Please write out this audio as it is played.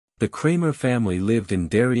The Kramer family lived in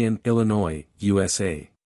Darien, Illinois,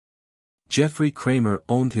 USA. Jeffrey Kramer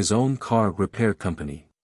owned his own car repair company.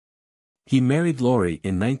 He married Lori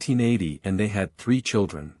in 1980 and they had 3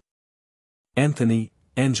 children: Anthony,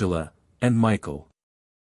 Angela, and Michael.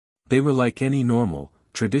 They were like any normal,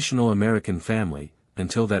 traditional American family,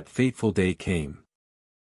 until that fateful day came.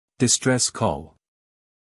 Distress call.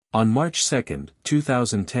 On March 2,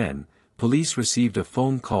 2010, police received a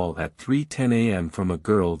phone call at 3:10 a.m. from a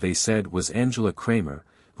girl they said was Angela Kramer,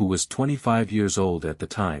 who was 25 years old at the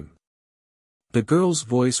time. The girl's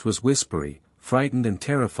voice was whispery, frightened and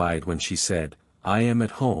terrified when she said, "I am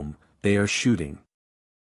at home, they are shooting."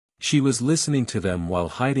 She was listening to them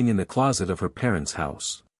while hiding in the closet of her parents'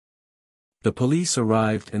 house. The police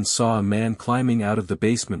arrived and saw a man climbing out of the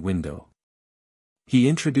basement window. He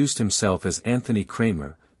introduced himself as Anthony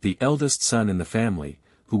Kramer, the eldest son in the family,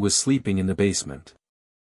 who was sleeping in the basement.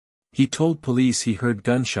 He told police he heard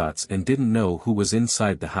gunshots and didn't know who was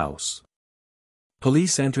inside the house.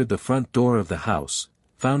 Police entered the front door of the house,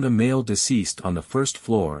 found a male deceased on the first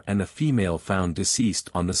floor and a female found deceased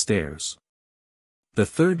on the stairs. The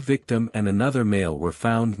third victim and another male were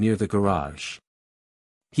found near the garage.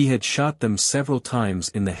 He had shot them several times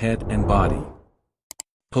in the head and body.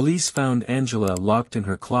 Police found Angela locked in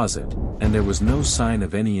her closet, and there was no sign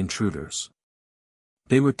of any intruders.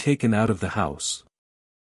 They were taken out of the house.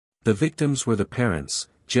 The victims were the parents,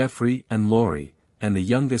 Jeffrey and Lori, and the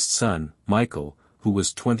youngest son, Michael, who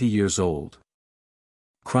was 20 years old.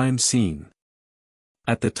 Crime scene.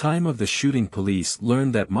 At the time of the shooting, police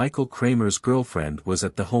learned that Michael Kramer's girlfriend was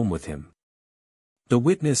at the home with him. The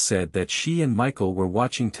witness said that she and Michael were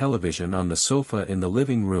watching television on the sofa in the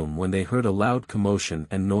living room when they heard a loud commotion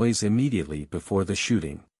and noise immediately before the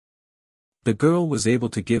shooting. The girl was able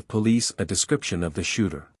to give police a description of the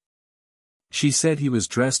shooter. She said he was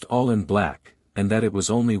dressed all in black, and that it was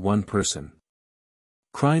only one person.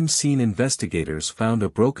 Crime scene investigators found a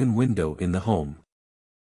broken window in the home.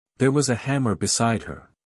 There was a hammer beside her.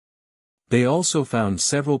 They also found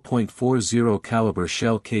several .40 caliber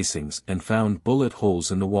shell casings and found bullet holes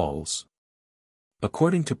in the walls.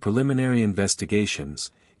 According to preliminary investigations,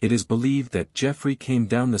 it is believed that Jeffrey came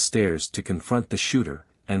down the stairs to confront the shooter,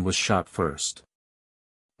 and was shot first.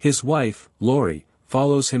 His wife, Lori,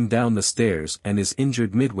 follows him down the stairs and is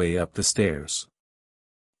injured midway up the stairs.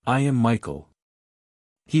 I am Michael.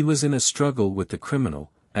 He was in a struggle with the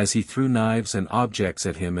criminal, as he threw knives and objects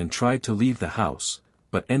at him and tried to leave the house,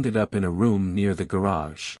 but ended up in a room near the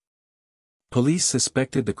garage. Police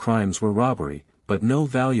suspected the crimes were robbery, but no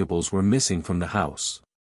valuables were missing from the house.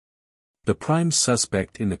 The prime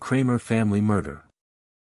suspect in the Kramer family murder.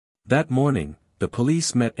 That morning, the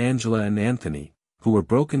police met Angela and Anthony, who were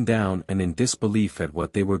broken down and in disbelief at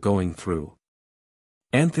what they were going through.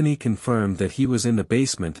 Anthony confirmed that he was in the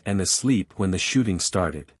basement and asleep when the shooting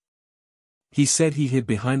started. He said he hid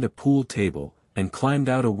behind a pool table, and climbed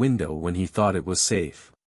out a window when he thought it was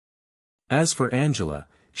safe. As for Angela,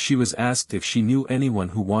 she was asked if she knew anyone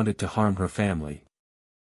who wanted to harm her family.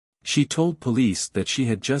 She told police that she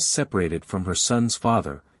had just separated from her son's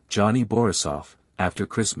father, Johnny Borisov, after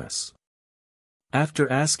Christmas.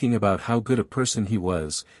 After asking about how good a person he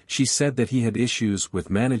was, she said that he had issues with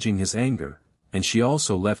managing his anger, and she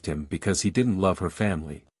also left him because he didn't love her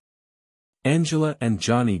family. Angela and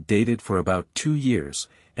Johnny dated for about 2 years,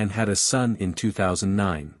 and had a son in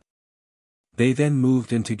 2009. They then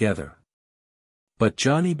moved in together. But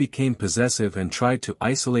Johnny became possessive and tried to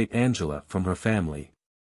isolate Angela from her family.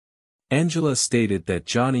 Angela stated that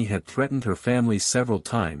Johnny had threatened her family several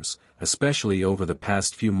times, especially over the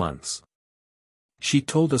past few months. She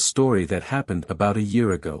told a story that happened about a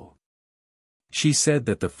year ago. She said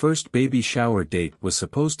that the first baby shower date was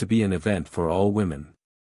supposed to be an event for all women.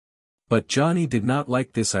 But Johnny did not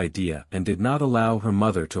like this idea and did not allow her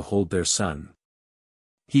mother to hold their son.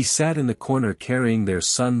 He sat in the corner carrying their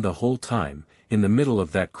son the whole time, in the middle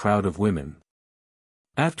of that crowd of women.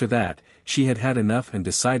 After that, she had had enough and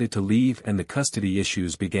decided to leave, and the custody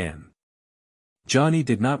issues began. Johnny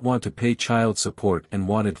did not want to pay child support and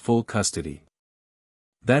wanted full custody.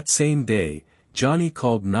 That same day, Johnny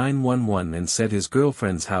called 911 and said his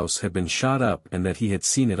girlfriend's house had been shot up and that he had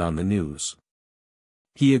seen it on the news.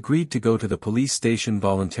 He agreed to go to the police station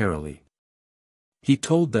voluntarily. He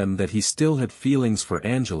told them that he still had feelings for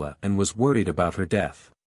Angela and was worried about her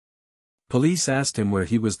death. Police asked him where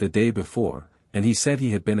he was the day before, and he said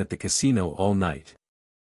he had been at the casino all night.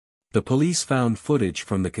 The police found footage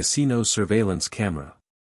from the casino's surveillance camera.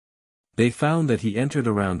 They found that he entered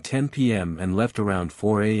around 10 p.m. and left around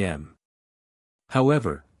 4 a.m.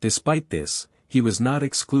 However, despite this, he was not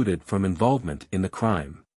excluded from involvement in the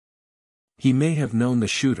crime. He may have known the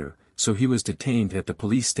shooter, so he was detained at the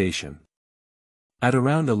police station. At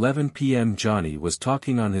around 11 p.m. Johnny was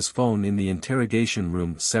talking on his phone in the interrogation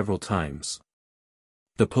room several times.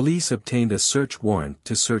 The police obtained a search warrant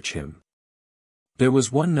to search him. There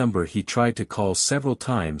was one number he tried to call several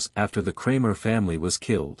times after the Kramer family was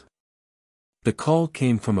killed. The call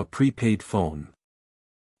came from a prepaid phone.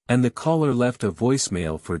 And the caller left a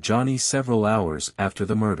voicemail for Johnny several hours after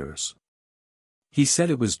the murders. He said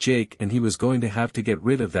it was Jake and he was going to have to get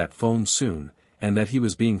rid of that phone soon, and that he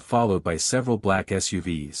was being followed by several black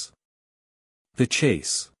SUVs. The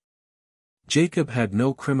chase. Jacob had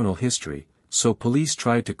no criminal history, so police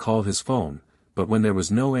tried to call his phone, but when there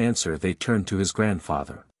was no answer they turned to his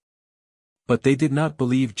grandfather. But they did not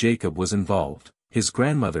believe Jacob was involved. His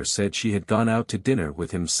grandmother said she had gone out to dinner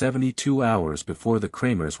with him 72 hours before the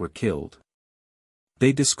Kramers were killed.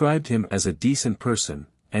 They described him as a decent person,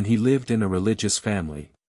 and he lived in a religious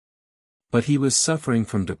family. But he was suffering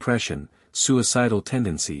from depression, suicidal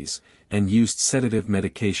tendencies, and used sedative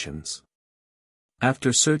medications.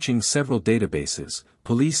 After searching several databases,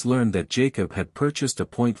 police learned that Jacob had purchased a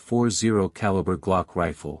 .40 caliber Glock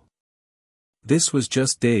rifle. This was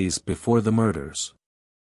just days before the murders.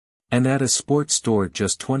 And at a sports store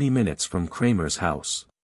just 20 minutes from Kramer's house.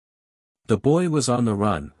 The boy was on the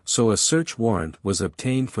run, so a search warrant was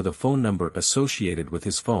obtained for the phone number associated with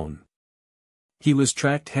his phone. He was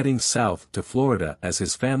tracked heading south to Florida as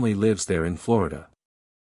his family lives there in Florida.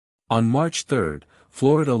 On March 3,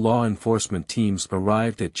 Florida law enforcement teams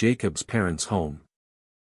arrived at Jacob's parents' home.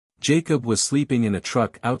 Jacob was sleeping in a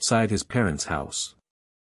truck outside his parents' house.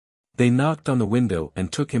 They knocked on the window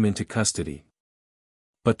and took him into custody.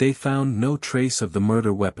 But they found no trace of the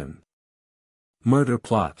murder weapon. Murder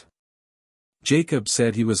plot. Jacob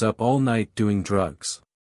said he was up all night doing drugs.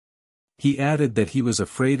 He added that he was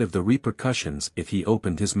afraid of the repercussions if he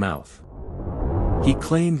opened his mouth. He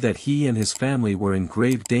claimed that he and his family were in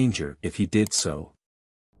grave danger if he did so.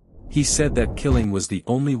 He said that killing was the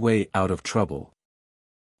only way out of trouble.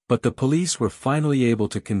 But the police were finally able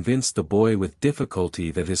to convince the boy with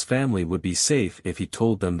difficulty that his family would be safe if he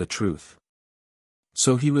told them the truth.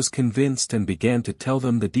 So he was convinced and began to tell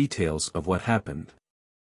them the details of what happened.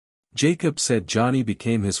 Jacob said Johnny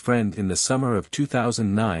became his friend in the summer of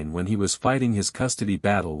 2009 when he was fighting his custody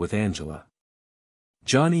battle with Angela.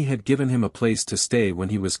 Johnny had given him a place to stay when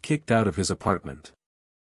he was kicked out of his apartment.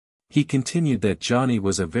 He continued that Johnny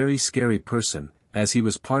was a very scary person, as he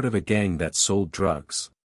was part of a gang that sold drugs.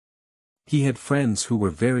 He had friends who were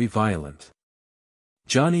very violent.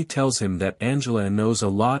 Johnny tells him that Angela knows a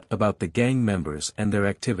lot about the gang members and their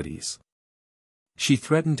activities. She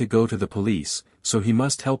threatened to go to the police, so he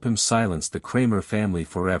must help him silence the Kramer family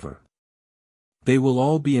forever. They will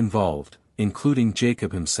all be involved, including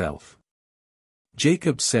Jacob himself.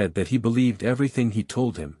 Jacob said that he believed everything he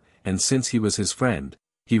told him, and since he was his friend,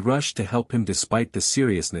 he rushed to help him despite the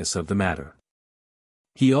seriousness of the matter.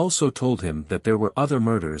 He also told him that there were other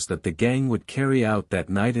murders that the gang would carry out that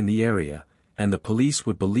night in the area, and the police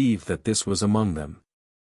would believe that this was among them.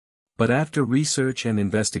 But after research and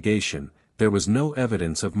investigation, there was no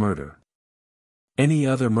evidence of murder. Any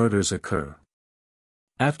other murders occur?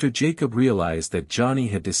 After Jacob realized that Johnny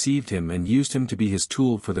had deceived him and used him to be his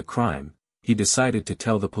tool for the crime, he decided to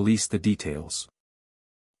tell the police the details.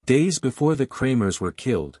 Days before the Kramers were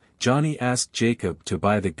killed, Johnny asked Jacob to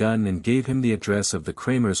buy the gun and gave him the address of the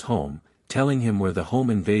Kramers' home, telling him where the home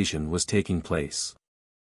invasion was taking place.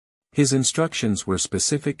 His instructions were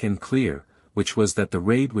specific and clear, which was that the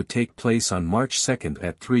raid would take place on March 2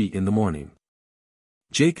 at 3 in the morning.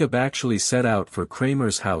 Jacob actually set out for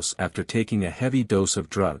Kramer's house after taking a heavy dose of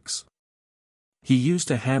drugs. He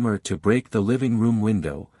used a hammer to break the living room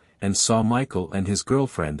window, and saw Michael and his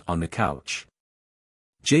girlfriend on the couch.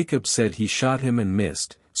 Jacob said he shot him and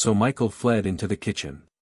missed, so Michael fled into the kitchen.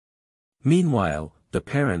 Meanwhile, the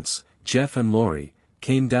parents, Jeff and Lori,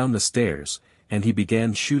 came down the stairs, and he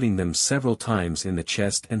began shooting them several times in the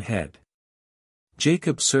chest and head.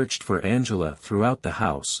 Jacob searched for Angela throughout the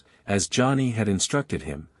house, as Johnny had instructed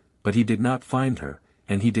him, but he did not find her,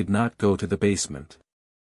 and he did not go to the basement.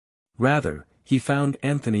 Rather, he found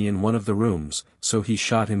Anthony in one of the rooms, so he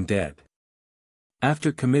shot him dead.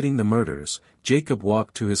 After committing the murders, Jacob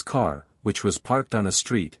walked to his car, which was parked on a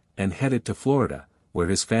street, and headed to Florida, where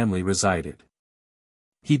his family resided.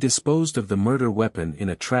 He disposed of the murder weapon in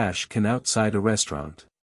a trash can outside a restaurant.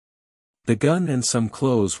 The gun and some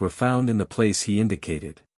clothes were found in the place he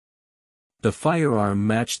indicated. The firearm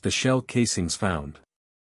matched the shell casings found.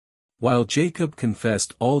 While Jacob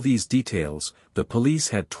confessed all these details, the police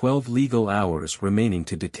had 12 legal hours remaining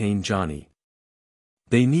to detain Johnny.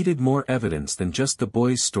 They needed more evidence than just the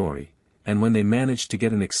boy's story, and when they managed to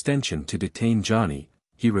get an extension to detain Johnny,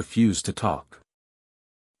 he refused to talk.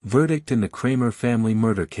 Verdict in the Kramer family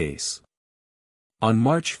murder case. On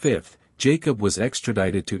March 5, Jacob was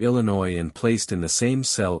extradited to Illinois and placed in the same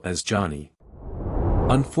cell as Johnny.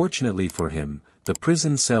 Unfortunately for him, the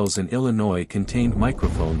prison cells in Illinois contained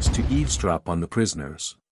microphones to eavesdrop on the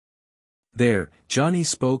prisoners. There, Johnny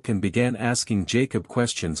spoke and began asking Jacob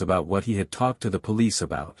questions about what he had talked to the police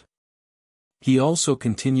about. He also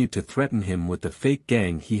continued to threaten him with the fake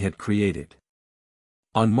gang he had created.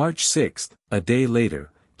 On March 6, a day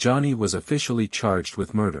later, Johnny was officially charged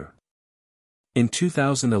with murder. In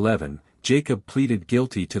 2011, Jacob pleaded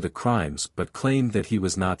guilty to the crimes but claimed that he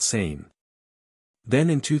was not sane. Then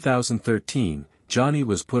in 2013, Johnny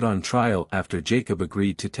was put on trial after Jacob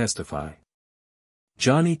agreed to testify.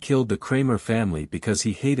 Johnny killed the Kramer family because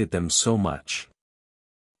he hated them so much.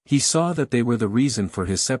 He saw that they were the reason for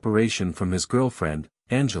his separation from his girlfriend,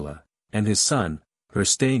 Angela, and his son, her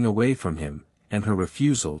staying away from him, and her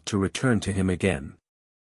refusal to return to him again.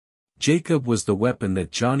 Jacob was the weapon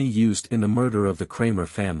that Johnny used in the murder of the Kramer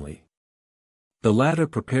family. The latter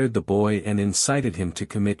prepared the boy and incited him to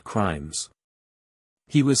commit crimes.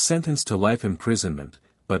 He was sentenced to life imprisonment,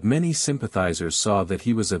 but many sympathizers saw that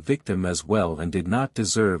he was a victim as well and did not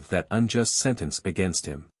deserve that unjust sentence against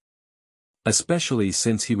him. Especially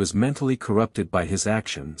since he was mentally corrupted by his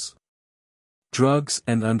actions. Drugs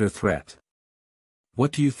and under threat.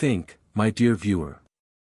 What do you think, my dear viewer?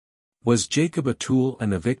 Was Jacob a tool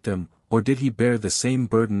and a victim, or did he bear the same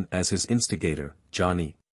burden as his instigator,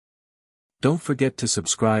 Johnny? Don't forget to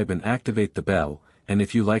subscribe and activate the bell, and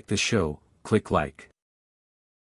if you like the show, click like.